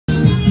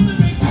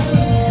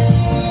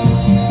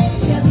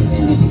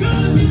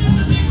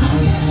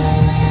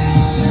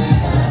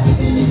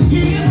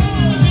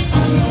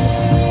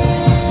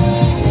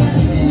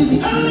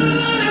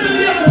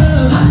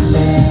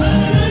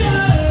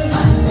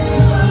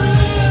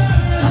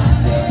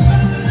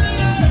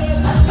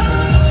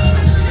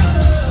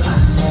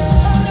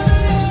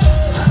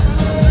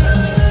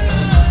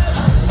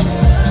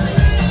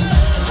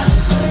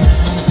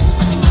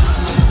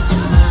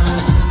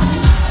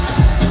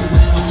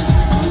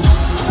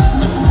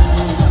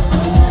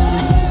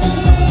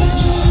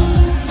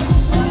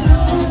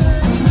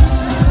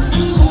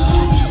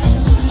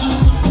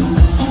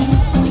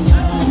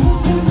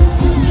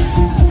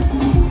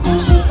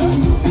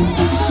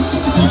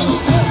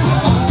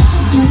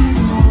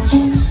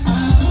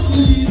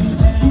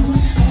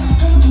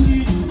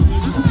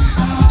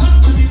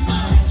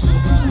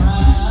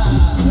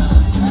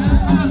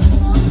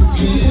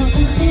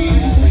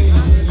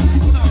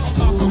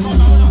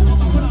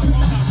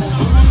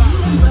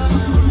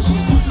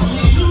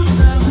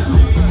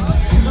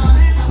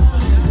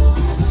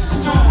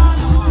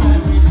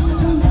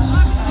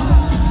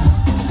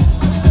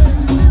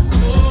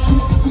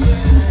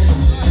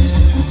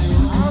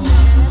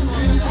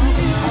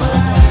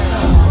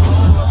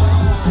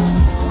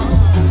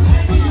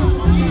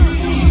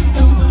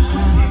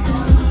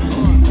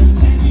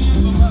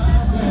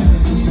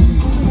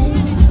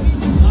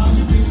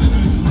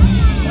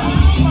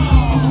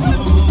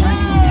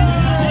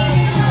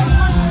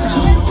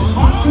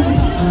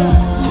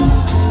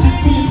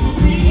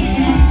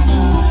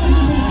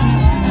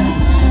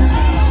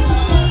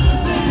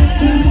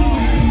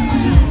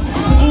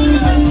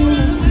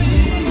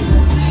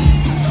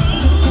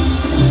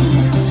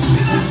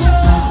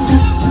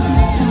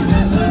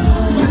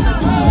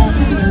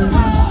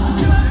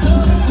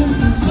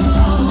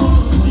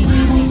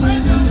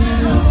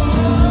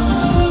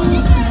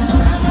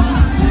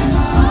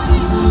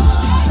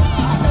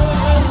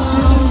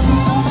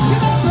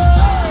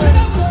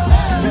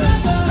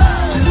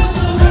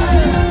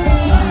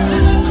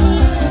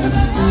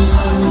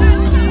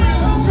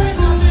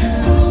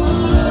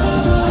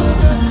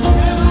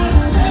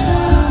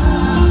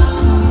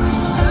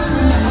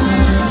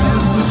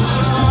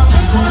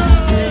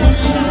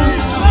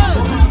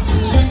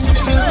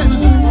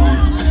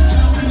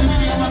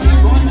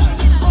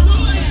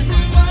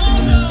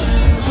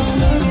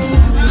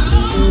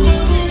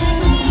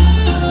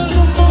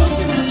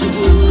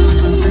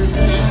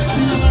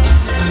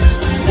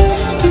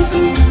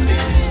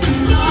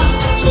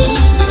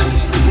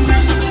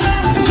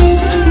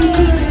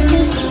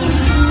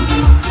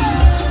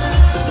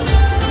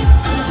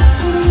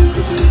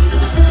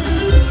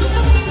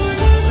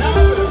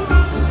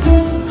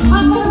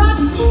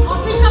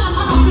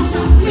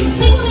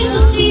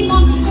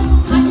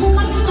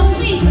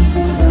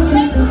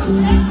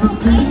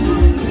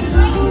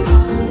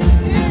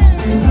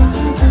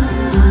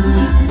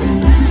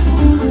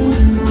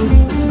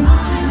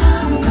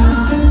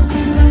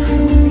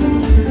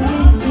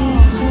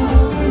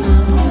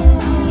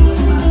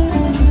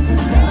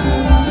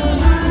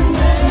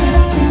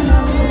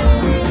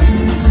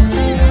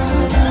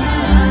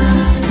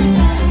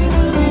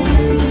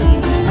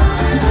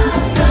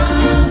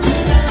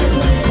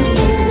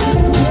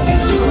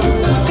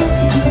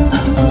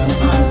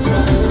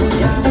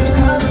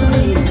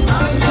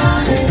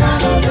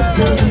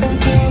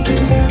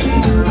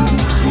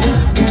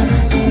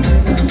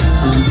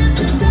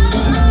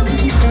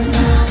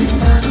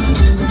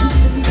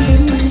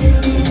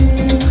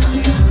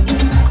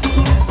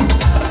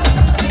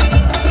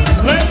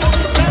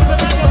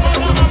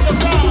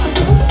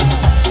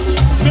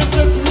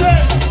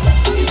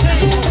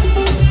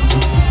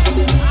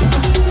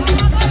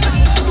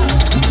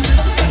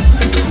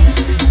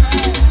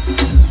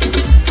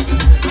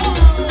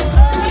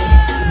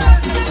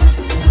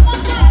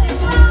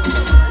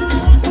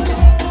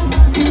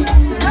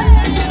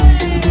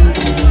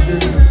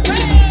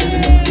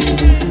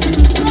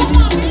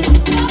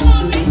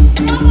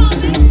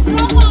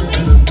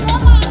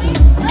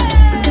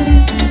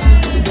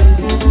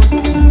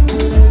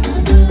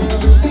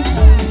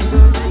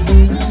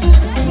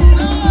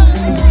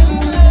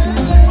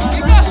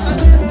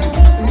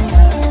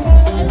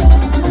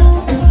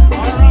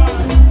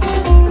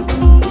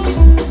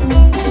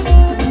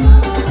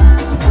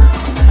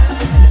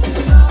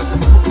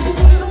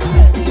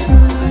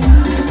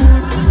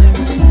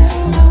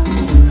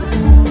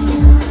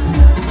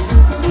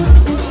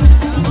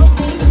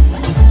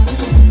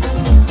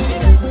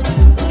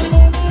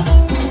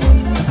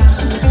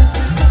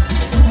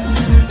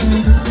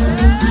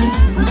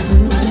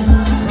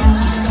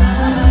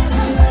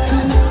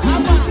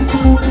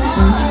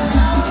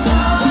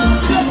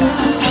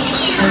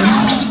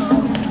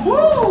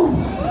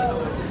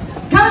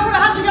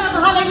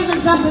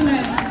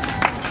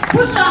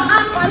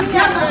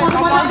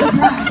That's the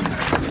bride.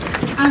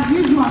 As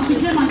usual, she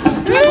came and she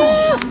took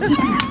us.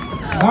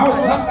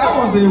 That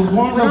was a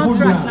wonderful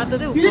dance.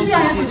 Did you see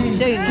her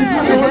yesterday?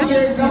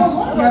 There was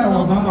one guy that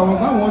was dancing. I was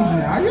not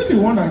wondering, are you the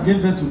one that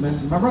gave birth to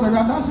Mercy? My brother, you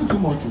are dancing too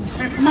much.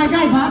 My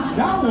guy, back.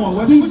 That one,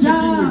 what He you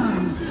chicken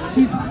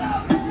He's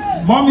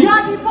Mommy. You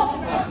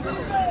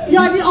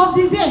are the of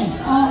the day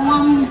or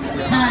one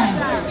child.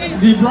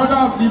 The brother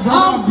of the day.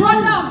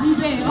 Brother of the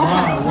day. Okay.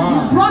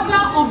 Wow.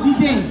 Brother of the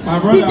day. My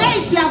brother. The day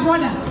is your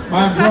brother.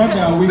 My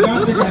brother. We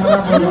can't take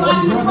another brother. You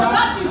are the brother.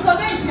 That is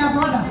today is your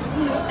brotder.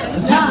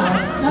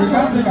 We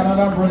can't take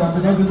another brother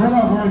because the brother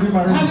have already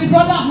married. And the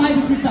brother of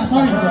my sister.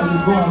 Sorry. You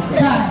go outside.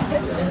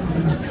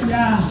 Child.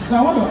 Yeah. So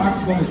I want to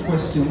ask one a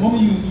question.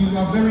 Mommy, you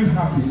are very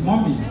happy.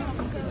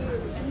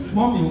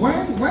 Mommy,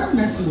 when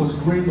Mercy was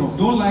growing up,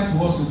 don't lie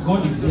to us,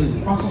 God is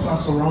here. Pastors are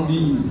surrounding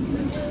you.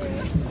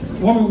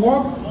 Mommy,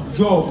 what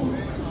job?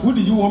 Who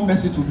did you want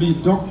Mercy to be?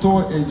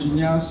 Doctor,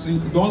 engineer,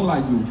 don't lie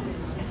you.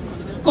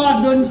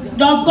 God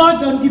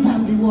don't give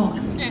him the work.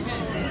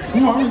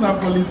 Mommy is a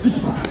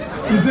politician.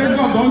 He said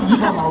God don't give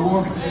him a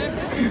work.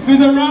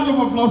 Please a round of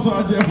applause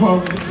for Ajay.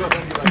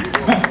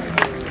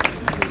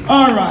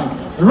 All right.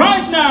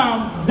 Right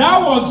now,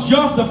 that was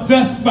just the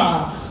first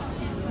part,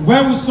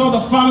 where we saw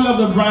the family of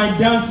the bride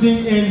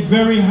dancing in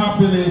very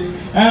happily.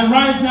 And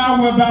right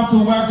now we're about to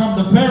welcome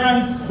the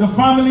parents, the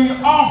family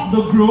of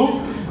the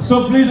groom.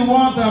 So please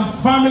want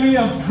family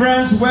and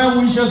friends,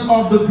 well wishers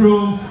of the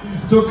groom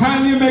to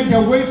kindly make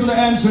their way to the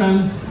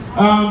entrance,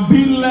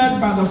 being led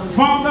by the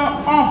father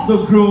of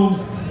the groom.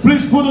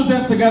 Please put those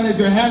hands together if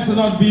your hands are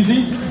not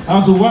busy,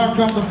 as we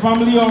welcome the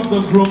family of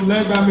the groom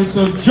led by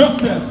Mr.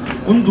 Joseph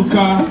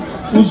Nduka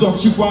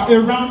Uzochikwa. A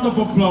round of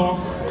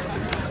applause.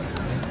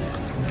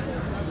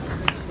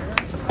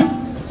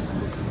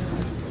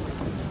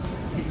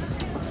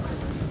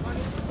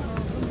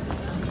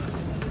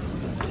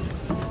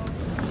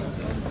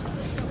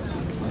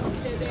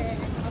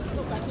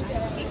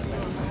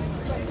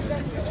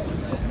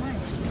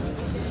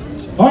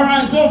 All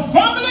right, so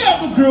family of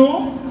the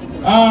groom,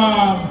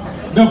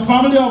 the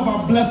family of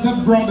our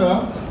blessed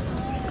brother,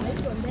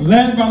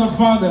 led by the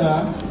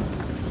father,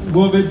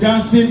 will be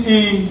dancing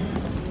in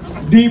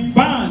the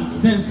band,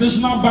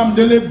 sensational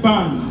Bamdele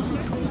band,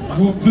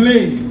 will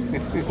play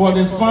for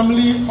the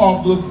family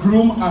of the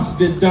groom as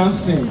they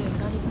dancing.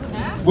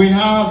 We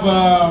have,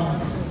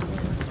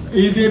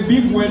 it's a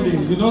big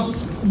wedding, you know,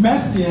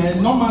 Mercy,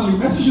 normally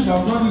Mercy should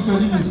have done this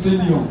wedding in the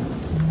stadium,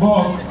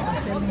 but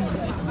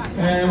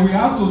we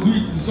have to do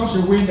it in such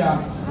a way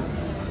that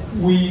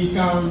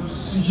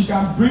she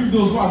can bring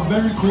those who are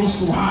very close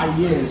to her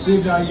here. So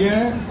if they are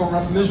here,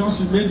 congratulations,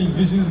 you made the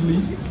visits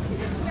list.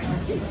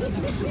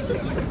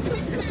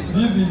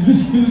 This is the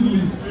visits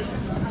list.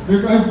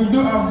 Because if we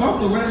do, I've got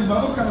to wear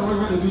those kind of way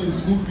where they do the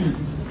school fee.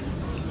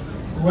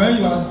 When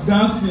you are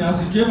dancing,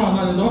 as you came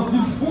out, they don't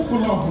see full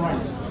color of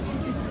rice.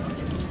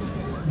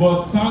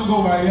 But thank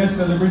God we're here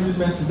celebrating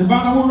Mercy. The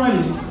band, are we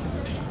ready?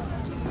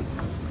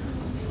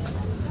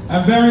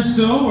 And very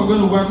soon, we're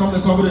going to welcome the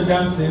couple to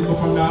dancing, but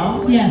for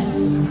now, yes,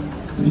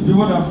 the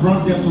people that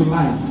brought them to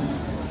life.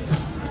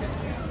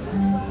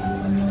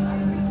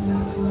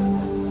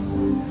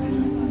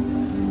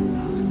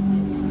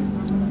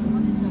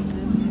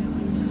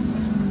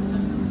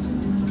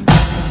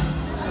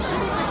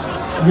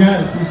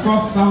 Yes, it's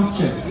called sound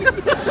check.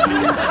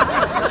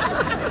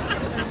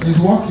 It's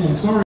working, sorry.